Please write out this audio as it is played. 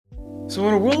So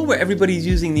in a world where everybody's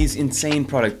using these insane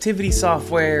productivity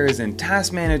softwares and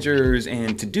task managers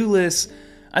and to-do lists,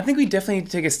 I think we definitely need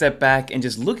to take a step back and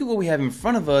just look at what we have in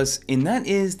front of us, and that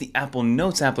is the Apple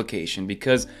Notes application,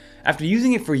 because after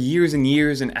using it for years and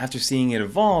years and after seeing it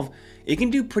evolve, it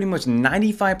can do pretty much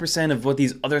 95% of what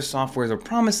these other softwares are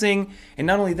promising, and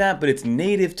not only that, but it's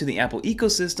native to the Apple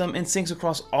ecosystem and syncs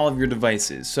across all of your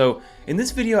devices. So in this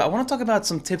video, I want to talk about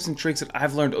some tips and tricks that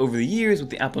I've learned over the years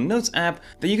with the Apple Notes app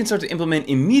that you can start to implement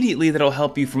immediately that'll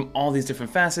help you from all these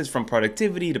different facets, from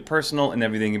productivity to personal and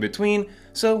everything in between.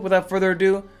 So without further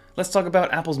ado, let's talk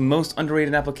about Apple's most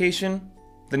underrated application,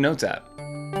 the Notes app.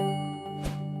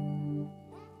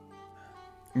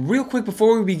 Real quick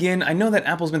before we begin, I know that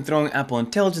Apple's been throwing Apple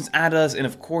Intelligence at us, and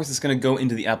of course it's going to go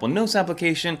into the Apple Notes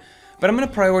application, but I'm going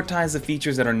to prioritize the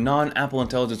features that are non-Apple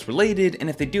Intelligence related, and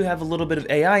if they do have a little bit of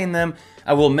AI in them,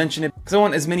 I will mention it, because I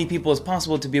want as many people as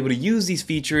possible to be able to use these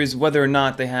features whether or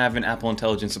not they have an Apple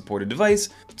Intelligence supported device.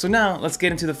 So now, let's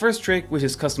get into the first trick, which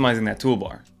is customizing that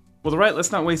toolbar. Well, alright,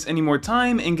 let's not waste any more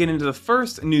time and get into the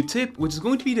first new tip, which is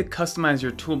going to be to customize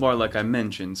your toolbar like I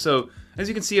mentioned. So, as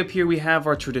you can see up here, we have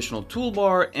our traditional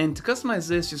toolbar, and to customize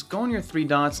this, just go on your three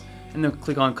dots and then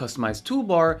click on Customize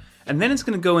Toolbar, and then it's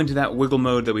going to go into that wiggle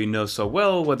mode that we know so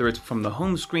well, whether it's from the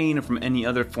home screen or from any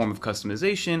other form of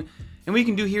customization. And what you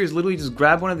can do here is literally just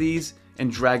grab one of these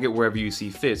and drag it wherever you see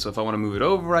fit. So if I want to move it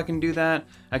over, I can do that.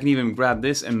 I can even grab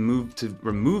this and move to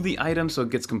remove the item so it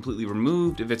gets completely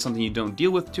removed if it's something you don't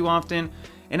deal with too often.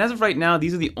 And as of right now,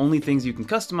 these are the only things you can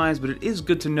customize, but it is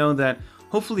good to know that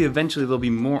hopefully eventually there'll be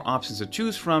more options to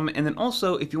choose from. And then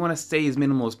also, if you want to stay as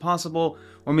minimal as possible,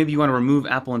 or maybe you want to remove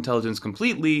Apple Intelligence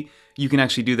completely, you can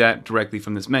actually do that directly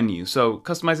from this menu. So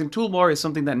customizing toolbar is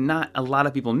something that not a lot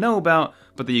of people know about,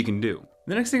 but that you can do.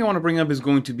 The next thing I want to bring up is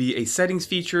going to be a settings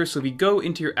feature. So if you go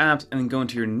into your apps and then go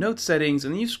into your notes settings,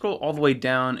 and then you scroll all the way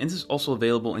down, and this is also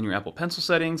available in your Apple Pencil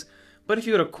settings. But if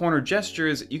you go to corner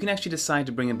gestures, you can actually decide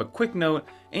to bring up a quick note,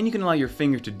 and you can allow your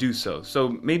finger to do so.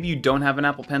 So maybe you don't have an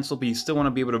Apple Pencil, but you still want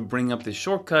to be able to bring up this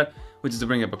shortcut, which is to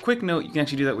bring up a quick note. You can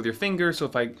actually do that with your finger. So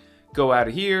if I go out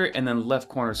of here and then left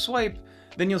corner swipe,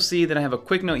 then you'll see that I have a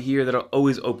quick note here that'll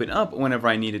always open up whenever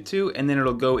I need it to, and then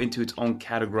it'll go into its own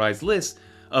categorized list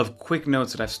of quick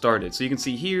notes that I've started. So you can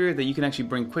see here that you can actually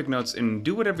bring quick notes and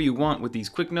do whatever you want with these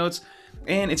quick notes,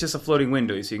 and it's just a floating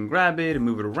window. So you can grab it and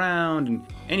move it around,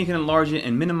 and you can enlarge it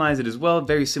and minimize it as well,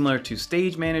 very similar to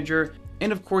Stage Manager.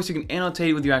 And of course you can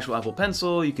annotate with your actual Apple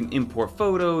Pencil, you can import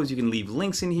photos, you can leave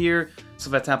links in here. So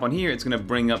if I tap on here, it's gonna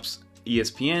bring up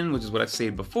ESPN, which is what I've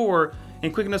saved before,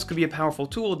 and quick notes could be a powerful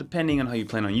tool depending on how you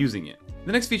plan on using it.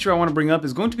 The next feature I want to bring up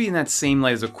is going to be in that same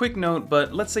light as a quick note,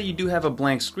 but let's say you do have a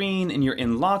blank screen and you're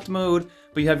in locked mode,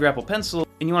 but you have your Apple Pencil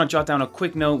and you want to jot down a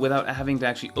quick note without having to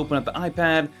actually open up the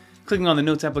iPad, clicking on the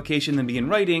Notes application, then begin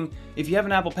writing. If you have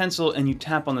an Apple Pencil and you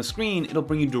tap on the screen, it'll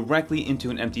bring you directly into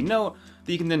an empty note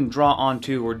that you can then draw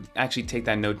onto or actually take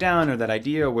that note down or that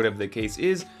idea or whatever the case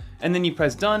is. And then you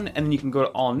press done, and then you can go to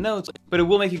all notes, but it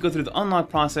will make you go through the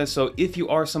unlock process. So if you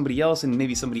are somebody else and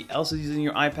maybe somebody else is using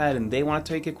your iPad and they want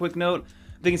to take a quick note,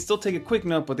 they can still take a quick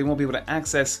note, but they won't be able to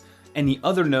access any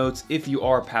other notes if you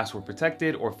are password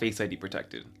protected or Face ID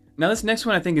protected. Now this next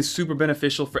one I think is super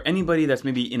beneficial for anybody that's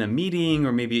maybe in a meeting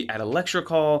or maybe at a lecture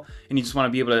call and you just want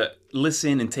to be able to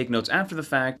listen and take notes after the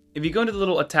fact. If you go into the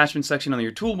little attachment section on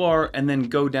your toolbar and then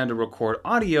go down to record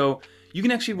audio, you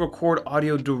can actually record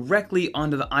audio directly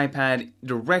onto the iPad,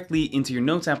 directly into your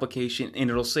Notes application, and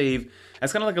it'll save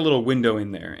as kind of like a little window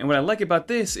in there. And what I like about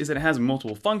this is that it has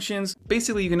multiple functions.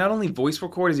 Basically, you can not only voice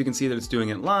record, as you can see that it's doing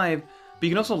it live, but you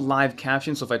can also live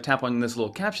caption. So if I tap on this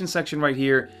little caption section right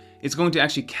here, it's going to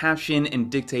actually caption and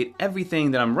dictate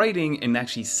everything that I'm writing and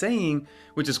actually saying,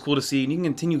 which is cool to see. And you can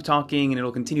continue talking and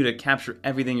it'll continue to capture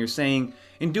everything you're saying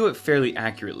and do it fairly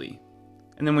accurately.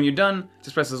 And then when you're done,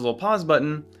 just press this little pause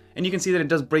button, and you can see that it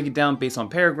does break it down based on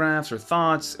paragraphs or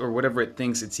thoughts or whatever it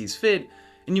thinks it sees fit.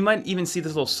 And you might even see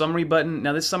this little summary button.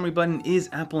 Now this summary button is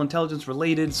Apple Intelligence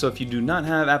related, so if you do not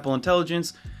have Apple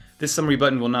Intelligence, this summary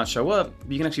button will not show up.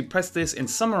 But you can actually press this and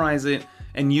summarize it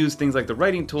and use things like the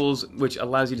writing tools, which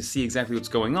allows you to see exactly what's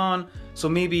going on. So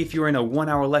maybe if you're in a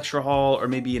 1-hour lecture hall or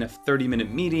maybe in a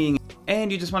 30-minute meeting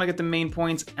and you just want to get the main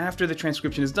points after the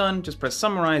transcription is done, just press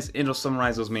summarize, it'll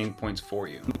summarize those main points for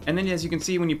you. And then as you can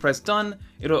see, when you press done,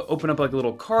 it'll open up like a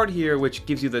little card here, which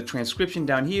gives you the transcription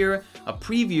down here, a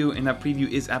preview, and that preview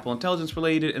is Apple Intelligence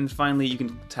related, and finally you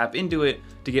can tap into it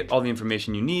to get all the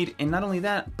information you need. And not only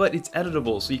that, but it's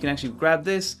editable, so you can actually grab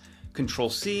this, Control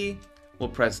C, we'll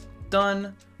press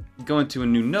done, go into a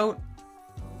new note,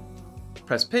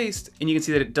 press paste, and you can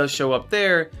see that it does show up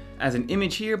there as an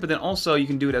image here, but then also you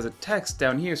can do it as a text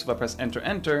down here. So if I press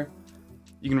enter,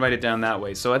 you can write it down that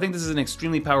way. So I think this is an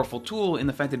extremely powerful tool, in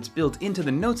the fact that it's built into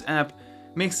the Notes app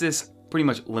makes this pretty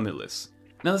much limitless.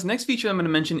 Now this next feature I'm going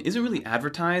to mention isn't really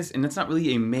advertised, and it's not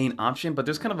really a main option, but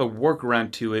there's kind of a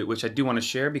workaround to it which I do want to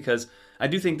share because I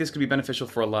do think this could be beneficial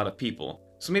for a lot of people.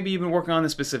 So maybe you've been working on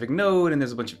this specific node and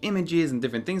there's a bunch of images and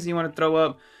different things that you want to throw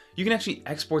up. You can actually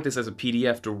export this as a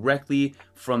PDF directly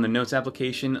from the Notes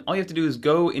application. All you have to do is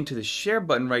go into the share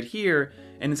button right here,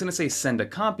 and it's going to say send a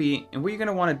copy, and what you're going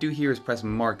to want to do here is press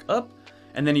mark up,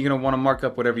 and then you're going to want to mark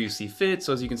up whatever you see fit.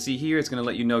 So as you can see here, it's going to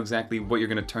let you know exactly what you're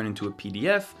going to turn into a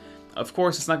PDF. Of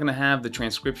course, it's not going to have the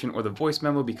transcription or the voice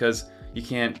memo because you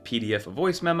can't PDF a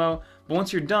voice memo, but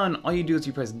once you're done, all you do is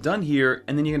you press done here,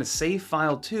 and then you're going to save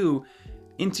file to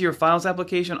into your files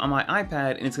application on my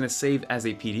iPad, and it's going to save as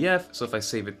a PDF. So if I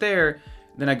save it there,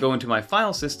 then I go into my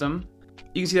file system,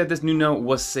 you can see that this new note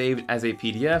was saved as a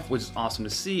PDF, which is awesome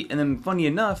to see. And then funny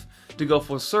enough, to go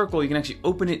full circle, you can actually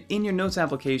open it in your Notes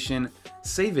application,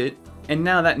 save it, and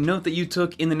now that note that you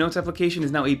took in the Notes application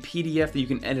is now a PDF that you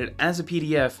can edit as a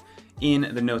PDF in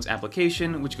the Notes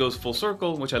application, which goes full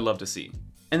circle, which I love to see.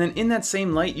 And then in that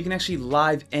same light, you can actually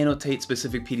live annotate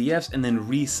specific PDFs and then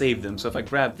resave them. So if I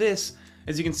grab this,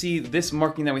 as you can see, this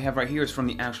marking that we have right here is from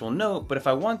the actual note, but if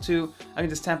I want to, I can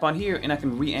just tap on here and I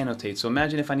can re-annotate. So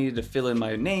imagine if I needed to fill in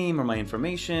my name or my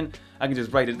information, I can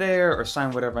just write it there or sign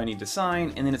whatever I need to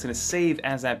sign, and then it's going to save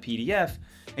as that PDF,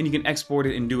 and you can export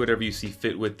it and do whatever you see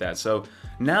fit with that. So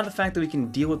now the fact that we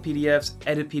can deal with PDFs,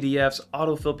 edit PDFs,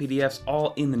 autofill PDFs,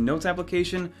 all in the Notes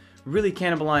application really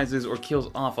cannibalizes or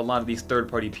kills off a lot of these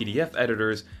third-party PDF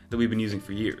editors that we've been using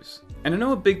for years. And I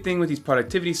know a big thing with these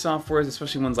productivity softwares,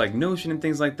 especially ones like Notion and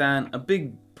things like that, a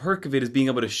big perk of it is being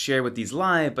able to share with these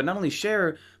live, but not only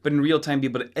share, but in real time be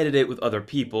able to edit it with other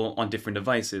people on different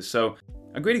devices. So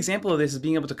a great example of this is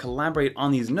being able to collaborate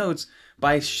on these notes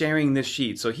by sharing this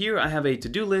sheet. So here I have a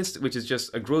to-do list, which is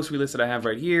just a grocery list that I have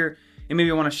right here, and maybe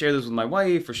I want to share this with my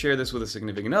wife or share this with a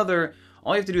significant other.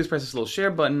 All you have to do is press this little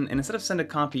share button, and instead of send a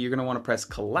copy, you're going to want to press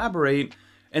collaborate,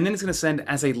 and then it's going to send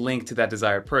as a link to that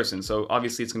desired person. So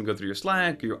obviously it's going to go through your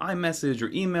Slack, your iMessage,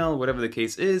 your email, whatever the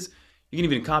case is. You can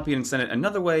even copy it and send it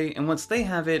another way, and once they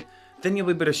have it, then you'll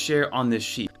be able to share on this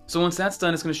sheet. So once that's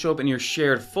done, it's going to show up in your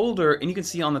shared folder, and you can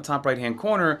see on the top right hand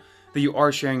corner that you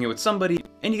are sharing it with somebody,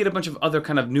 and you get a bunch of other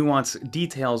kind of nuanced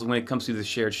details when it comes to the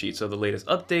shared sheet. So the latest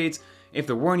updates, if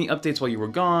there were any updates while you were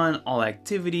gone, all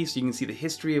activities, so you can see the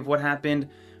history of what happened,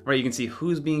 right? You can see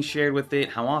who's being shared with it,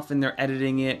 how often they're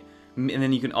editing it, and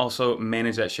then you can also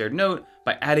manage that shared note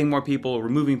by adding more people,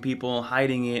 removing people,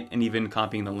 hiding it, and even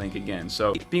copying the link again.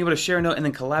 So being able to share a note and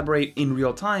then collaborate in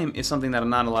real time is something that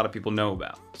not a lot of people know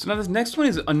about. So now this next one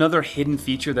is another hidden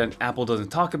feature that Apple doesn't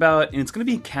talk about, and it's going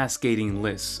to be cascading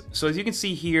lists. So as you can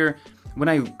see here, when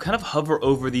I kind of hover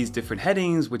over these different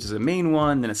headings, which is a main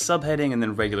one, then a subheading, and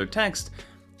then regular text,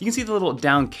 you can see the little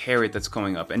down caret that's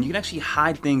going up, and you can actually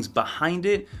hide things behind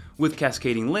it with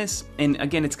cascading lists. And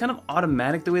again, it's kind of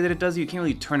automatic the way that it does it. You can't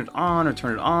really turn it on or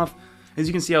turn it off. As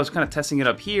you can see, I was kind of testing it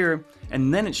up here,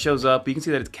 and then it shows up. You can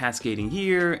see that it's cascading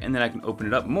here, and then I can open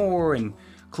it up more and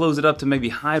close it up to maybe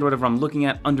hide whatever I'm looking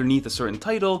at underneath a certain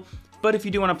title. But if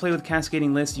you do want to play with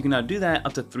cascading lists, you can now do that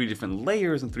up to 3 different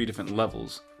layers and 3 different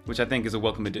levels, which I think is a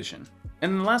welcome addition.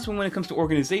 And then the last one when it comes to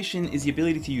organization is the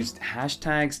ability to use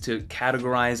hashtags to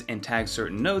categorize and tag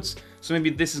certain notes. So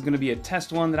maybe this is going to be a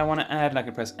test one that I want to add, and I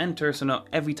can press enter. So now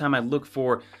every time I look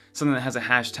for something that has a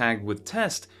hashtag with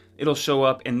test, it'll show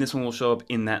up, and this one will show up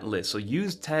in that list. So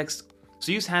use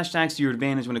hashtags to your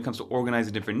advantage when it comes to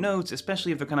organizing different notes,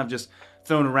 especially if they're kind of just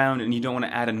thrown around and you don't want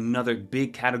to add another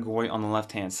big category on the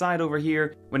left-hand side over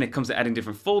here when it comes to adding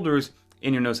different folders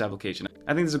in your Notes application.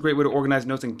 I think this is a great way to organize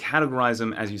notes and categorize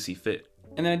them as you see fit.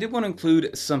 And then I did want to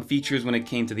include some features when it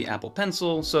came to the Apple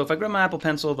Pencil. So if I grab my Apple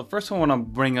Pencil, the first one I want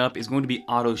to bring up is going to be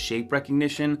auto shape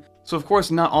recognition. So of course,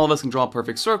 not all of us can draw a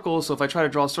perfect circle. So if I try to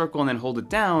draw a circle and then hold it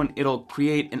down, it'll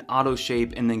create an auto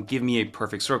shape and then give me a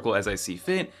perfect circle as I see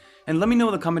fit. And let me know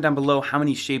in the comment down below how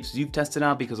many shapes you've tested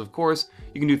out, because of course,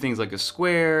 you can do things like a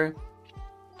square,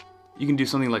 you can do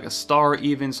something like a star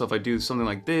even. So if I do something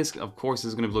like this, of course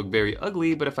it's going to look very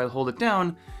ugly, but if I hold it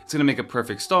down, it's going to make a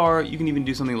perfect star. You can even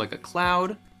do something like a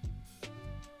cloud,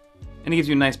 and it gives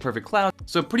you a nice perfect cloud.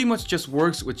 So it pretty much just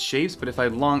works with shapes, but if I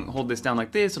hold this down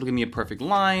like this, it'll give me a perfect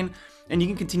line, and you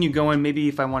can continue going. Maybe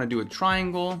if I want to do a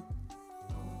triangle,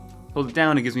 hold it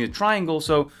down, it gives me a triangle.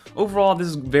 So overall, this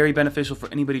is very beneficial for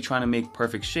anybody trying to make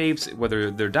perfect shapes, whether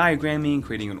they're diagramming,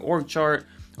 creating an org chart,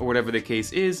 or whatever the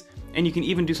case is. And you can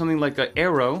even do something like an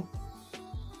arrow,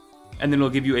 and then it'll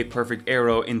give you a perfect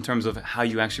arrow in terms of how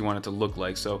you actually want it to look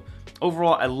like. So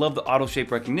Overall, I love the auto shape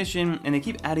recognition, and they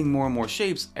keep adding more and more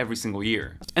shapes every single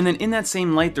year. And then in that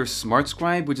same light, there's Smart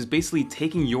Scribe, which is basically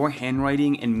taking your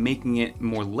handwriting and making it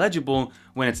more legible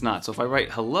when it's not. So if I write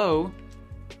hello,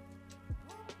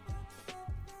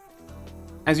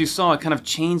 as you saw, it kind of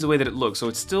changed the way that it looks. So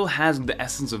it still has the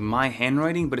essence of my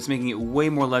handwriting, but it's making it way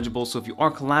more legible. So if you are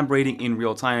collaborating in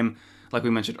real time, like we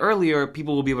mentioned earlier,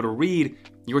 people will be able to read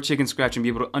your chicken scratch and be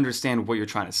able to understand what you're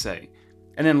trying to say.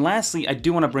 And then lastly, I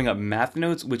do want to bring up Math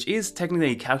Notes, which is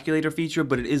technically a calculator feature,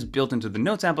 but it is built into the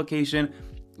Notes application,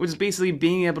 which is basically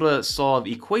being able to solve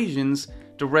equations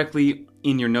directly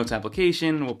in your Notes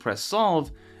application. We'll press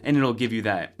solve, and it'll give you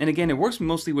that. And again, it works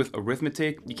mostly with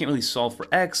arithmetic. You can't really solve for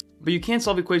x, but you can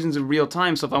solve equations in real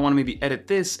time. So if I want to maybe edit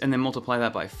this and then multiply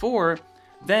that by 4,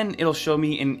 then it'll show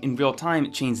me in real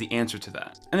time change the answer to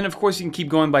that. And then of course you can keep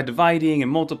going by dividing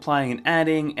and multiplying and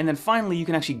adding, and then finally you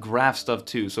can actually graph stuff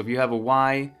too. So if you have a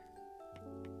y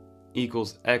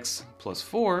equals x plus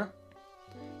 4,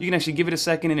 you can actually give it a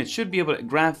second and it should be able to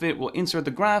graph it. We'll insert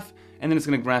the graph and then it's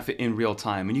going to graph it in real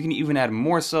time. And you can even add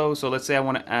more so. So let's say I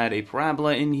want to add a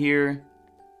parabola in here.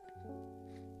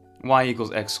 Y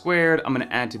equals x squared. I'm going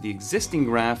to add to the existing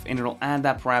graph and it'll add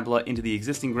that parabola into the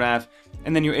existing graph,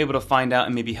 and then you're able to find out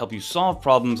and maybe help you solve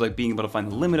problems like being able to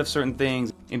find the limit of certain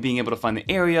things and being able to find the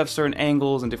area of certain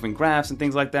angles and different graphs and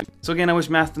things like that. So again, I wish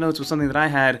Math Notes was something that I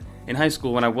had in high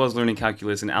school when I was learning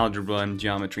calculus and algebra and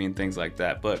geometry and things like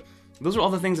that. But those are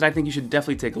all the things that I think you should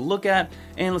definitely take a look at,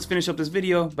 and let's finish up this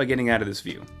video by getting out of this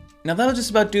view. Now that'll just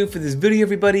about do it for this video,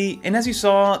 everybody, and as you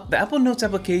saw, the Apple Notes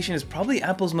application is probably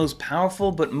Apple's most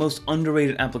powerful but most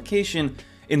underrated application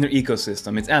in their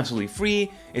ecosystem. It's absolutely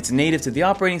free, it's native to the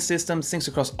operating system, syncs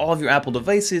across all of your Apple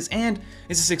devices, and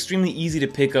it's just extremely easy to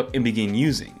pick up and begin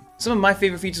using. Some of my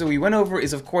favorite features that we went over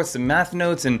is of course the Math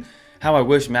Notes, and how I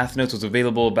wish Math Notes was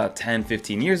available about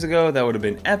 10-15 years ago. That would have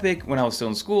been epic when I was still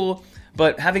in school.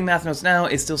 But having Math Notes now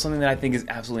is still something that I think is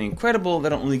absolutely incredible,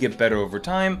 that'll only get better over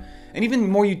time. And even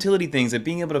more utility things, like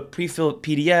being able to pre-fill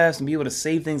PDFs and be able to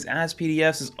save things as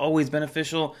PDFs is always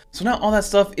beneficial. So now all that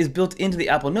stuff is built into the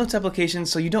Apple Notes application,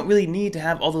 so you don't really need to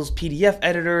have all those PDF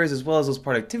editors as well as those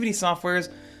productivity softwares,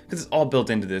 because it's all built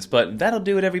into this. But that'll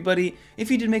do it, everybody. If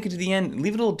you did make it to the end,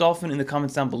 leave a little dolphin in the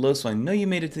comments down below so I know you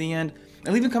made it to the end.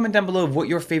 And leave a comment down below of what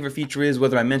your favorite feature is,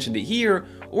 whether I mentioned it here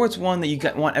or it's one that you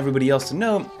want everybody else to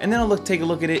know, and then I'll take a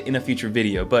look at it in a future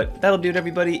video. But that'll do it,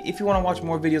 everybody. If you want to watch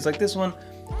more videos like this one,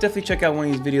 definitely check out one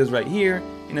of these videos right here.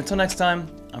 And until next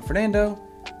time, I'm Fernando,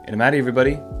 and I'm out of here,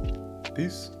 everybody.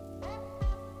 Peace.